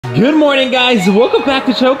Good morning, guys. Welcome back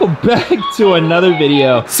to welcome back to another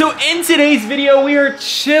video. So in today's video, we are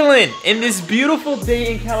chilling in this beautiful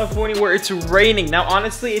day in California where it's raining. Now,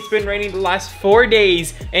 honestly, it's been raining the last 4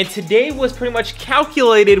 days, and today was pretty much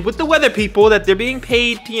calculated with the weather people that they're being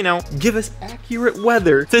paid to, you know, give us accurate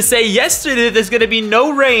weather. To say yesterday there's gonna be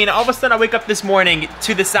no rain, all of a sudden I wake up this morning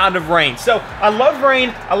to the sound of rain. So I love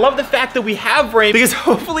rain. I love the fact that we have rain because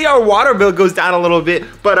hopefully our water bill goes down a little bit.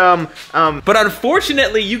 But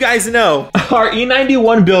unfortunately, you guys know our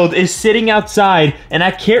E91 build is sitting outside and I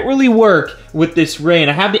can't really work with this rain.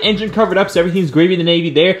 I have the engine covered up, so everything's gravy in the Navy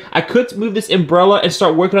there. I could move this umbrella and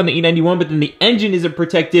start working on the E91, but then the engine isn't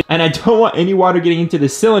protected and I don't want any water getting into the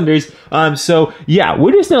cylinders. So yeah,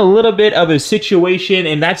 we're just in a little bit of a situation,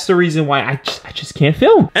 and that's the reason why I just can't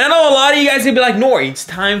film. And I know a lot of you guys are gonna be like, Nour, it's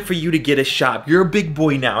time for you to get a shop. You're a big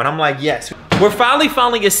boy now. And I'm like, yes. We're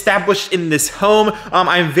finally established in this home.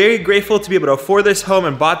 I'm very grateful to be able to afford this home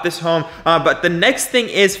and bought this home. But the next thing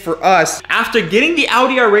is for us, after getting the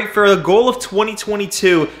Audi R8 for the goal of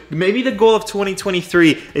 2022, maybe the goal of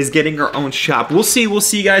 2023 is getting our own shop. We'll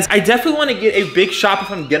see, guys. I definitely want to get a big shop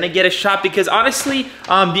if I'm gonna get a shop, because honestly,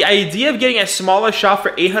 the idea of getting a smaller shop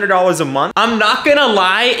for $800 a month, I'm not gonna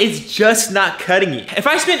lie, it's just not cutting it. If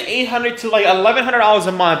I spend $800 to like $1,100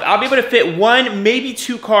 a month, I'll be able to fit one, maybe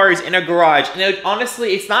two cars in a garage. And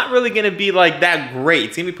honestly, it's not really gonna be like that great.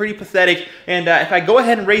 It's gonna be pretty pathetic. And if I go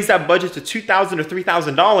ahead and raise that budget to $2,000 or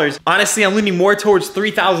 $3,000, honestly, I'm leaning more towards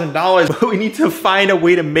 $3,000. But we need to find a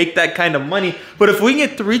way to make that kind of money. But if we can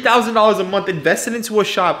get $3,000 a month invested into a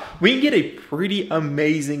shop, we can get a pretty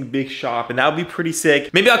amazing big shop, and that would be pretty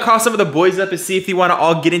sick. Maybe I'll call some of the boys up and see if they want to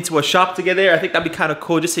all get into a shop together. I think that'd be kind of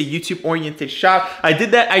cool, just a YouTube-oriented shop. I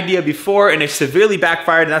did that idea before, and it severely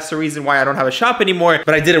backfired, and that's the reason why I don't have a shop anymore.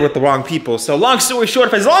 But I did it with the wrong people. So long story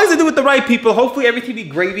short, as long as I do it with the right people, hopefully everything be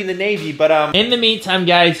gravy in the Navy. But in the meantime,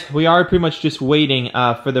 guys, we are pretty much just waiting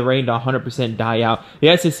for the rain to 100% die out. You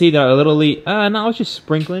guys can see that I literally, no, it's just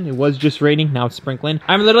sprinkling. It was just raining, now it's sprinkling.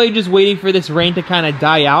 I'm literally just waiting for this rain to kind of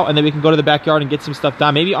die out, and then we can go to the backyard and get some stuff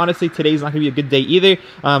done. Maybe honestly today's not gonna be a good day either.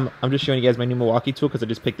 I'm just showing you guys my new Milwaukee tool because I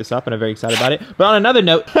just picked this up and I'm very excited about it. But on another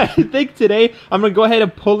note, I think today I'm gonna go ahead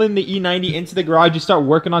and pull in the E90 into the garage and start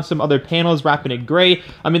working on some other panels, wrapping it gray.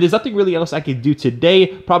 I mean, there's nothing really else I could do today.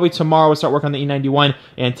 Probably tomorrow we'll start working on the E91,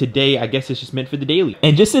 and today I guess it's just meant for the daily.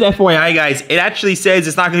 And just an FYI, guys, it actually says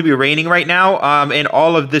it's not gonna be raining right now in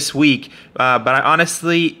all of this week, but I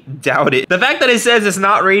honestly doubt it. The fact that it says it's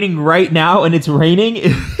not raining right now and it's raining,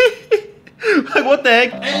 like what the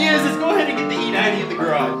heck? And yes, let's go ahead and get the E90 in the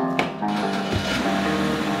garage.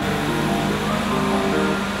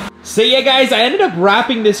 So yeah, guys, I ended up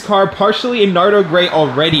wrapping this car partially in Nardo Gray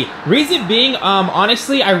already. Reason being,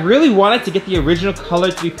 honestly, I really wanted to get the original color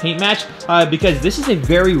to be paint matched because this is a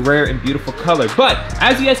very rare and beautiful color. But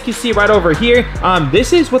as you guys can see right over here,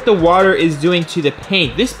 this is what the water is doing to the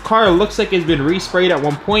paint. This car looks like it's been resprayed at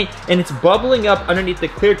one point, and it's bubbling up underneath the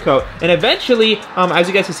clear coat. And eventually, as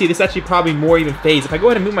you guys can see, this actually probably more even fades. If I go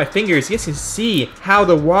ahead and move my fingers, you guys can see how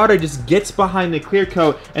the water just gets behind the clear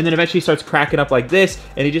coat and then eventually starts cracking up like this,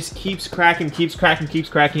 and it just keeps cracking,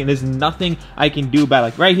 and there's nothing I can do about it.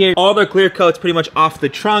 Like right here, all the clear coat's pretty much off the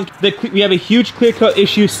trunk. We have a huge clear coat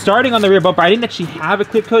issue starting on the rear bumper. I didn't actually have a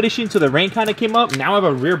clear coat issue until the rain kind of came up. Now I have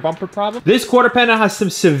a rear bumper problem. This quarter panel has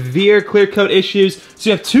some severe clear coat issues.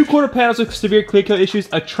 So you have two quarter panels with severe clear coat issues,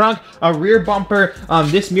 a trunk, a rear bumper,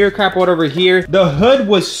 this mirror crap right over here. The hood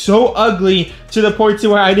was so ugly to the point to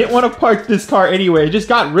where I didn't want to park this car anywhere. It just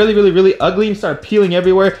got really ugly and started peeling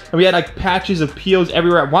everywhere. And we had like patches of peels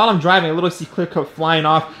everywhere. While I'm driving, I literally see clear coat flying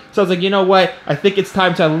off. So I was like, you know what? I think it's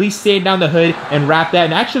time to at least sand down the hood and wrap that.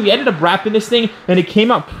 And actually, we ended up wrapping this thing, and it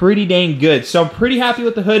came out pretty dang good. So I'm pretty happy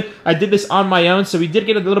with the hood. I did this on my own, so we did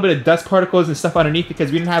get a little bit of dust particles and stuff underneath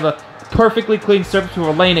because we didn't have a perfectly clean surface when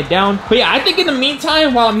we're laying it down. But yeah, I think in the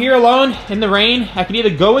meantime, while I'm here alone in the rain, I can either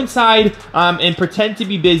go inside and pretend to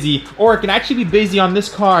be busy, or I can actually be busy on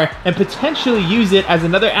this car and potentially use it as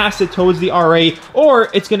another asset towards the R8, or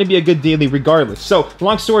it's going to be a good daily regardless. So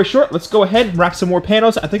long story short, let's go ahead and wrap some more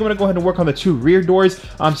panels. I think I'm going to go ahead and work on the two rear doors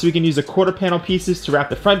so we can use the quarter panel pieces to wrap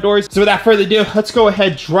the front doors. So without further ado, let's go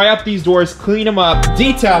ahead, dry up these doors, clean them up,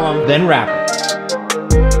 detail them, then wrap them.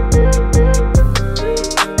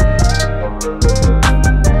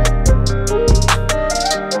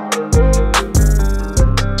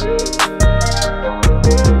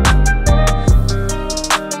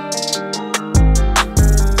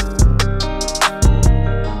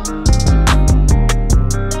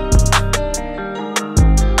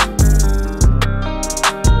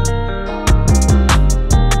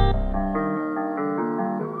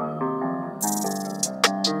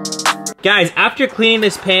 guys, after cleaning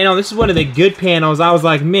this panel, this is one of the good panels, I was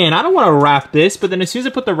like, man, I don't want to wrap this. But then as soon as I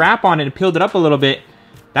put the wrap on it and peeled it up a little bit,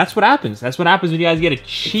 that's what happens. That's what happens when you guys get a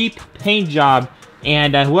cheap paint job.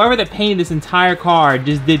 And whoever that painted this entire car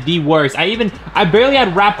just did the worst. I barely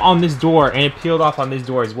had wrap on this door, and it peeled off on this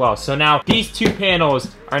door as well. So now these two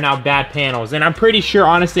panels are now bad panels. And I'm pretty sure,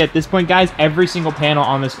 honestly, at this point, guys, every single panel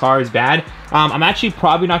on this car is bad. I'm actually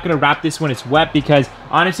probably not going to wrap this when it's wet, because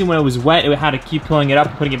honestly, when it was wet, it had to keep pulling it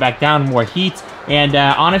up, putting it back down, more heat. And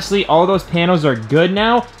honestly, all those panels are good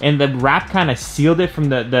now, and the wrap kind of sealed it from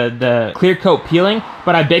the clear coat peeling.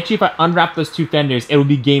 But I bet you if I unwrap those two fenders, it will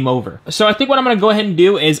be game over. So I think what I'm going to go ahead and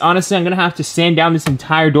do is, honestly, I'm going to have to sand down this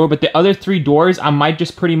entire door, but the other three doors, I might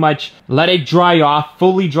just pretty much let it dry off,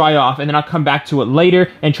 fully dry off, and then I'll come back to it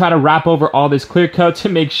later and try to wrap over all this clear coat to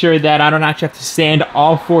make sure that I don't actually have to sand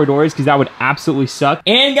all four doors, because that would absolutely suck.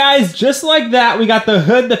 And guys, just like that, we got the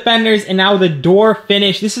hood, the fenders, and now the door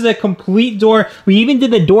finished. This is a complete door. We even did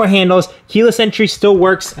the door handles. Keyless entry still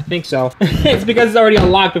works. I think so. It's because it's already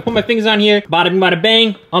unlocked. But put my fingers on here, bada bing, bada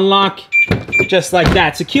bang, unlock, just like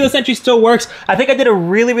that. So keyless entry still works. I think I did a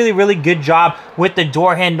really good job with the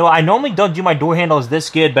door handle. I normally don't do my door handles this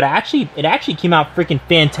good, but it actually came out freaking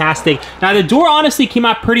fantastic. Now the door honestly came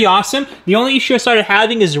out pretty awesome. The only issue I started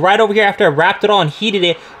having is right over here after I wrapped it all and heated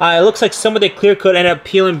it. It looks like some of the clear coat ended up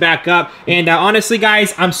peeling back up. And honestly,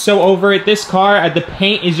 guys, I'm so over it. This car, the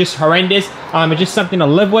paint is just horrendous. It's just something to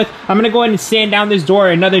live with. I'm gonna go ahead and sand down this door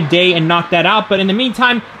another day and knock that out. But in the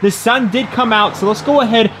meantime, the sun did come out, so let's go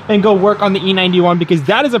ahead and go work on the E91, because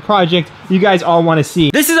that is a project you guys all want to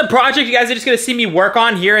see. This is a project you guys are just gonna see me work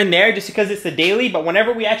on here and there, just because it's the daily. But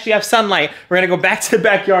whenever we actually have sunlight, we're gonna go back to the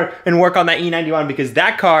backyard and work on that E91, because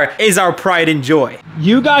that car is our pride and joy.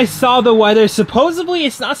 You guys saw the weather. Supposedly,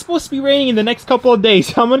 it's not supposed to be raining in the next couple of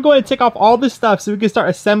days. So I'm gonna go ahead and take off all this stuff so we can start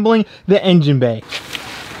assembling the engine bay.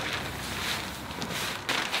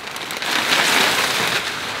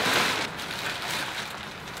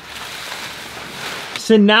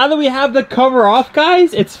 So now that we have the cover off,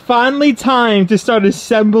 guys, it's finally time to start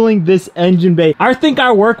assembling this engine bay. I think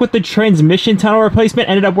our work with the transmission tunnel replacement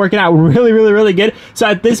ended up working out really good. So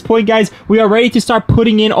at this point, guys, we are ready to start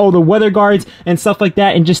putting in all the weather guards and stuff like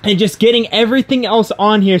that, and just getting everything else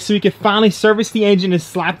on here so we can finally service the engine and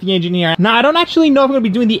slap the engine here. Now, I don't actually know if I'm gonna be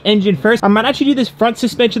doing the engine first. I might actually do this front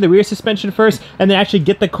suspension, the rear suspension first, and then actually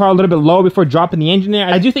get the car a little bit low before dropping the engine there.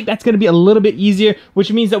 I do think that's gonna be a little bit easier,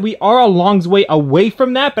 which means that we are a long way away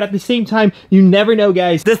from that, but at the same time, you never know,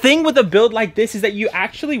 guys. The thing with a build like this is that you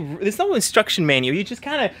actually, there's no instruction manual. You just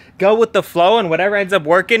kind of go with the flow, and whatever ends up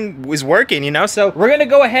working is working, you know? So we're gonna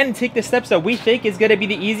go ahead and take the steps that we think is gonna be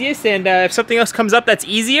the easiest, and if something else comes up that's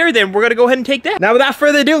easier, then we're gonna go ahead and take that. Now, without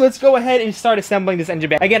further ado, let's go ahead and start assembling this engine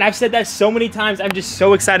bay. Again, I've said that so many times. I'm just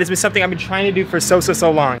so excited. It's been something I've been trying to do for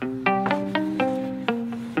so long.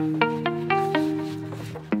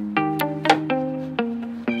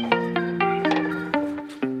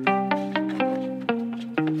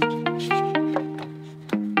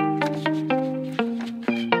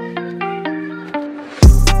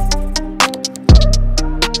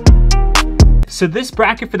 So this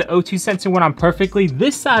bracket for the O2 sensor went on perfectly.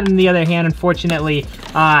 This side, on the other hand, unfortunately,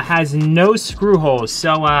 has no screw holes.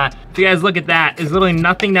 So if you guys look at that, there's literally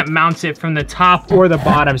nothing that mounts it from the top or the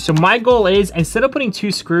bottom. So my goal is, instead of putting 2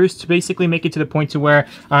 screws, to basically make it to the point to where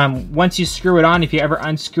once you screw it on, if you ever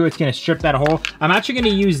unscrew, it's gonna strip that hole. I'm actually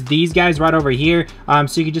gonna use these guys right over here.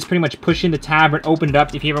 So you can just pretty much push in the tab and open it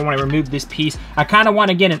up if you ever wanna remove this piece. I kinda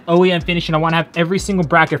wanna get an OEM finish, and I wanna have every single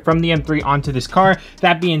bracket from the M3 onto this car.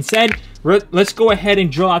 That being said, let's go ahead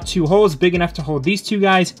and drill out 2 holes big enough to hold these 2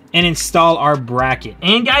 guys and install our bracket.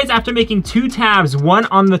 And guys, after making 2 tabs, one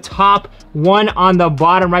on the top, one on the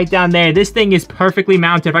bottom right down there, this thing is perfectly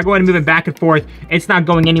mounted. If I go ahead and move it back and forth, it's not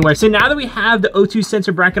going anywhere. So now that we have the O2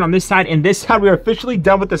 sensor bracket on this side and this side, we are officially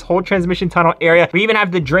done with this whole transmission tunnel area. We even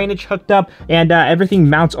have the drainage hooked up, and everything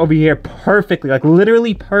mounts over here perfectly, like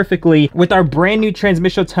literally perfectly, with our brand new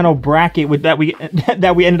transmission tunnel bracket with that we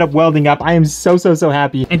ended up welding up. I am so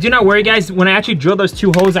happy. And do not worry, guys, when I actually drill those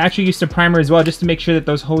 2 holes, I actually used a primer as well, just to make sure that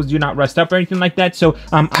those holes do not rust up or anything like that. So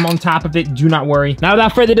I'm on top of it, do not worry. Now,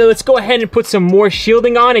 without further ado, let's go ahead and put some more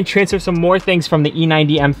shielding on and transfer some more things from the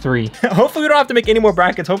E90 M3. Hopefully we don't have to make any more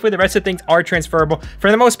brackets. Hopefully the rest of the things are transferable.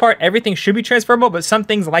 For the most part, everything should be transferable, but some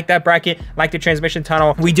things like that bracket, like the transmission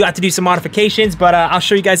tunnel, we do have to do some modifications, but I'll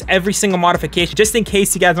show you guys every single modification just in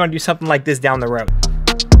case you guys want to do something like this down the road.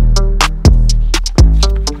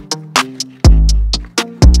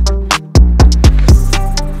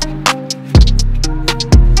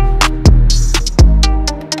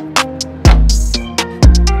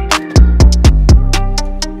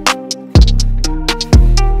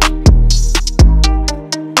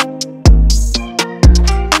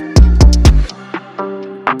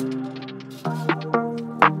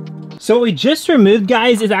 So what we just removed,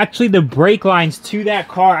 guys, is actually the brake lines to that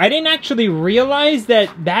car. I didn't actually realize that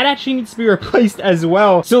actually needs to be replaced as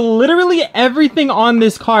well. So literally everything on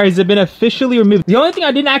this car has been officially removed. The only thing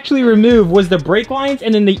I didn't actually remove was the brake lines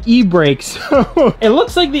and then the e-brakes. So it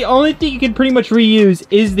looks like the only thing you can pretty much reuse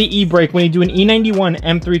is the e-brake when you do an E91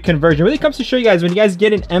 M3 conversion. It really comes to show you guys, when you guys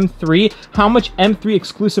get an M3, how much M3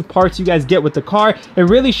 exclusive parts you guys get with the car. It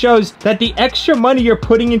really shows that the extra money you're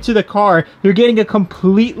putting into the car, you're getting a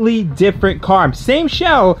completely different car. Same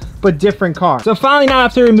shell, but different car. So finally now,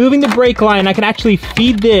 after removing the brake line, I can actually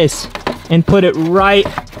feed this and put it right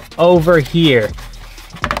over here.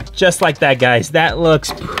 Just like that, guys. That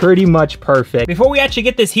looks pretty much perfect. Before we actually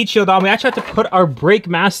get this heat shield on, we actually have to put our brake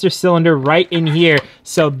master cylinder right in here.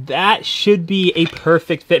 So that should be a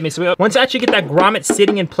perfect fitment. So once I actually get that grommet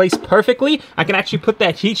sitting in place perfectly, I can actually put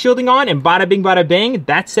that heat shielding on, and bada bing, bada bang,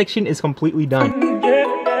 that section is completely done.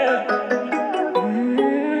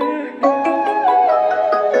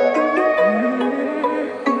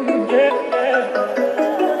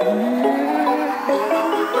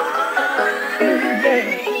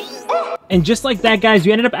 And just like that, guys,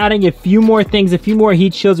 we ended up adding a few more things, a few more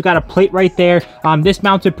heat shields. We got a plate right there. This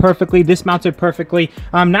mounted perfectly, this mounted perfectly.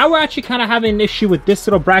 Now we're actually kind of having an issue with this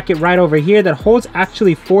little bracket right over here that holds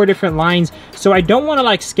actually 4 different lines. So I don't want to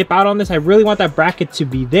like skip out on this. I really want that bracket to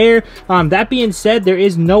be there. That being said, there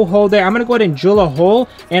is no hole there. I'm going to go ahead and drill a hole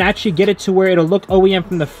and actually get it to where it'll look OEM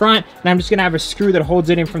from the front. And I'm just going to have a screw that holds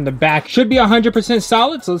it in from the back. Should be 100%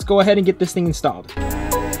 solid. So let's go ahead and get this thing installed.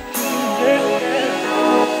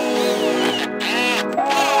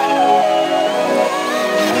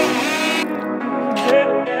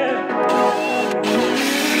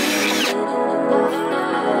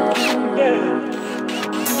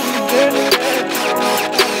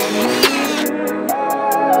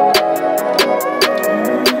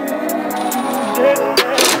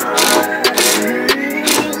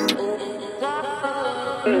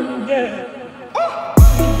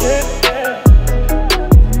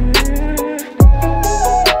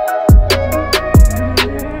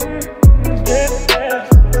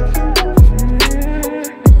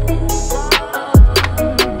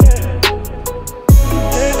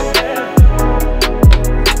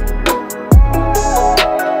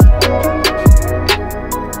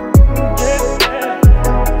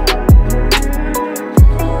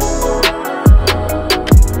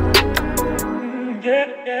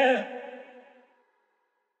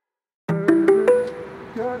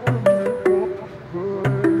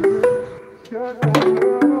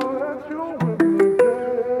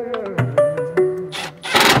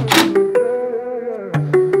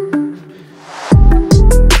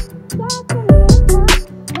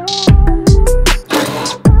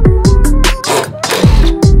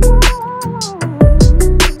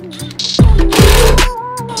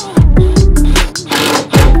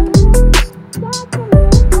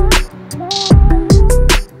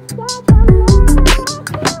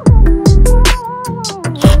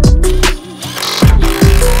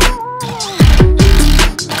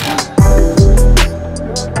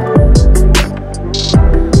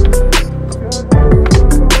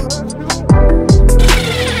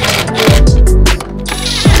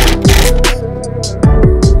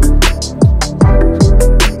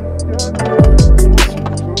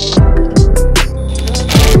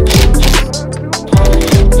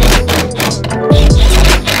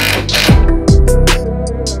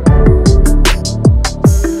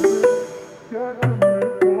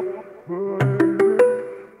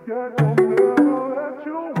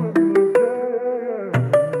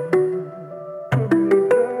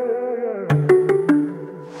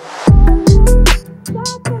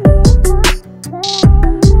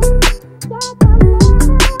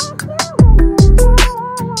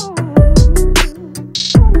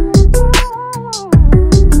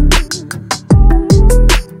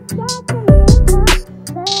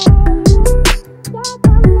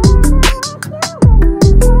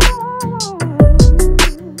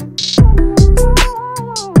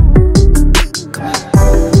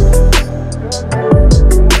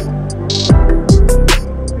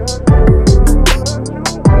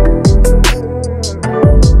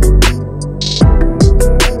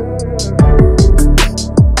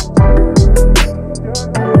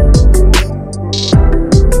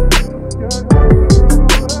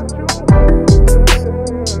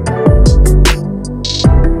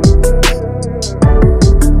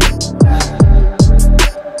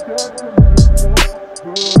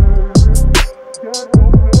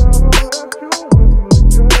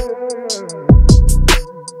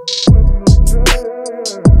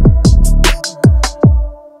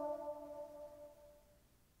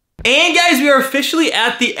 we are officially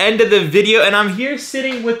at the end of the video, and I'm here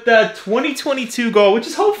sitting with the 2022 goal, which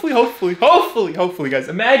is hopefully, guys.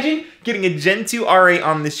 Imagine getting a Gen 2 R8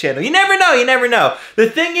 on this channel. You never know, you never know. The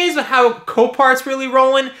thing is, with how Copart's really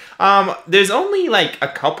rolling, there's only like a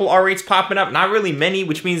couple R8s popping up, not really many,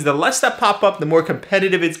 which means the less that pop up, the more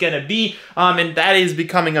competitive it's gonna be, and that is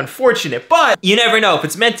becoming unfortunate. But you never know. If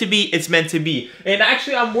it's meant to be, it's meant to be. And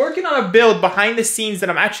actually, I'm working on a build behind the scenes that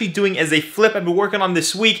I'm actually doing as a flip I've been working on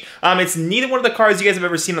this week. It's neither one of the cars you guys have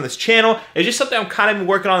ever seen on this channel. It's just something I'm kind of been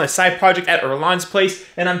working on a side project at Erlan's place,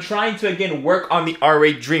 and I'm trying to, again, work on the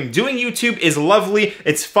R8 dream. Doing YouTube is lovely.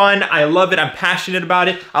 It's fun. I love it. I'm passionate about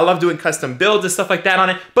it. I love doing custom builds and stuff like that on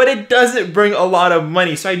it, but it doesn't bring a lot of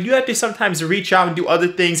money. So I do have to sometimes reach out and do other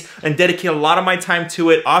things and dedicate a lot of my time to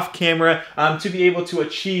it off camera to be able to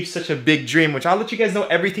achieve such a big dream, which I'll let you guys know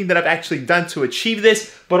everything that I've actually done to achieve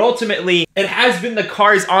this. But ultimately, it has been the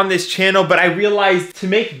cars on this channel, but I realized to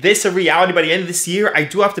make this a reality by the end of this year, I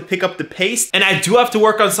do have to pick up the pace, and I do have to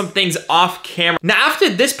work on some things off camera. Now, after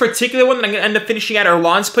this particular one that I'm gonna end up finishing at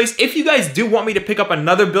Erlan's place, if you guys do want me to pick up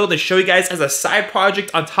another build and show you guys as a side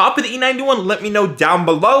project on top of the E91, let me know down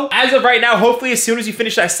below. As of right now, hopefully as soon as you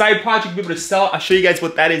finish that side project, you'll be able to sell it. I'll show you guys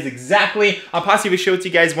what that is exactly. I'll possibly show it to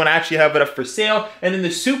you guys when I actually have it up for sale. And then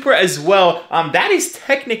the Supra as well, that is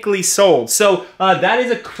technically sold. So that is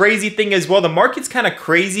a crazy thing as well. The market's kind of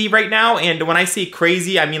crazy right now, and when I say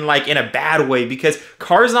crazy, I mean like in a bad way, because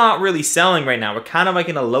cars not really selling right now. We're kind of like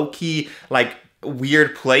in a low-key, like,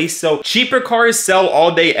 weird place. So cheaper cars sell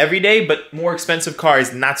all day every day, but more expensive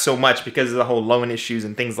cars not so much because of the whole loan issues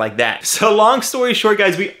and things like that. So long story short,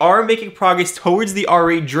 guys, we are making progress towards the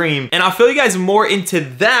R8 dream, and I'll fill you guys more into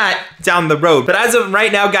that down the road. But as of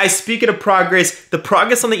right now, guys, speaking of progress, the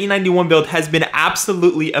progress on the E91 build has been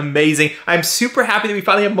absolutely amazing. I'm super happy that we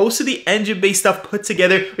finally have most of the engine bay stuff put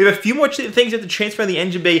together. We have a few more things we have to transfer on the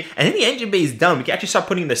engine bay, and then the engine bay is done. We can actually start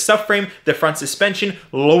putting the subframe, the front suspension,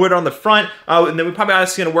 lower it on the front, and then we're probably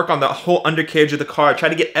actually going to work on the whole undercarriage of the car, try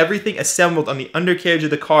to get everything assembled on the undercarriage of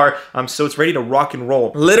the car, so it's ready to rock and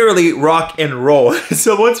roll. Literally rock and roll.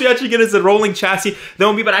 So once we actually get into the rolling chassis, then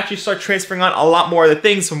we'll be able to actually start transferring on a lot more of the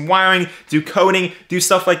things, from wiring, do coding, do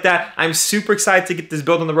stuff like that. I'm super excited to get this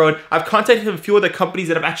build on the road. I've contacted a few other companies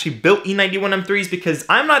that have actually built E91 M3s, because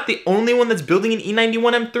I'm not the only one that's building an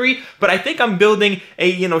E91 M3, but I think I'm building a,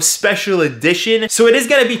 you know, special edition. So it is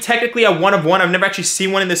going to be technically a one of one. I've never actually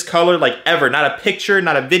seen one in this color, like, ever. Not a picture,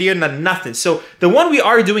 not a video, not nothing. So the one we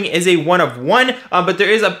are doing is a one of one, but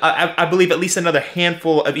there is I believe at least another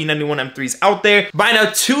handful of E91 M3s out there. By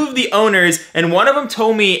now, 2 of the owners, and one of them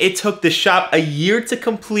told me it took the shop a year to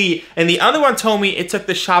complete, and the other one told me it took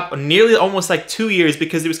the shop nearly almost like 2 years,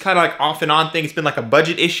 because it was kind of like off and on thing. It's been like a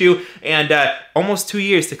budget issue, and almost 2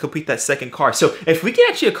 years to complete that second car. So if we can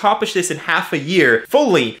actually accomplish this in half a year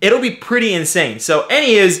fully, it'll be pretty insane. So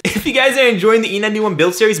anyways, if you guys are enjoying the E91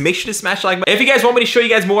 build series, make sure to smash the like button. If you guys want me to show you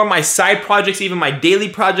guys more of my side projects, even my daily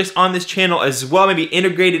projects on this channel as well, maybe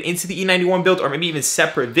integrated into the E91 build, or maybe even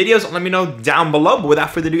separate videos, let me know down below. But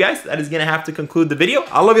without further ado, guys, that is gonna have to conclude the video.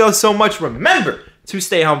 I love y'all so much. Remember to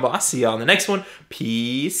stay humble. I'll see y'all in the next one.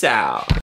 Peace out.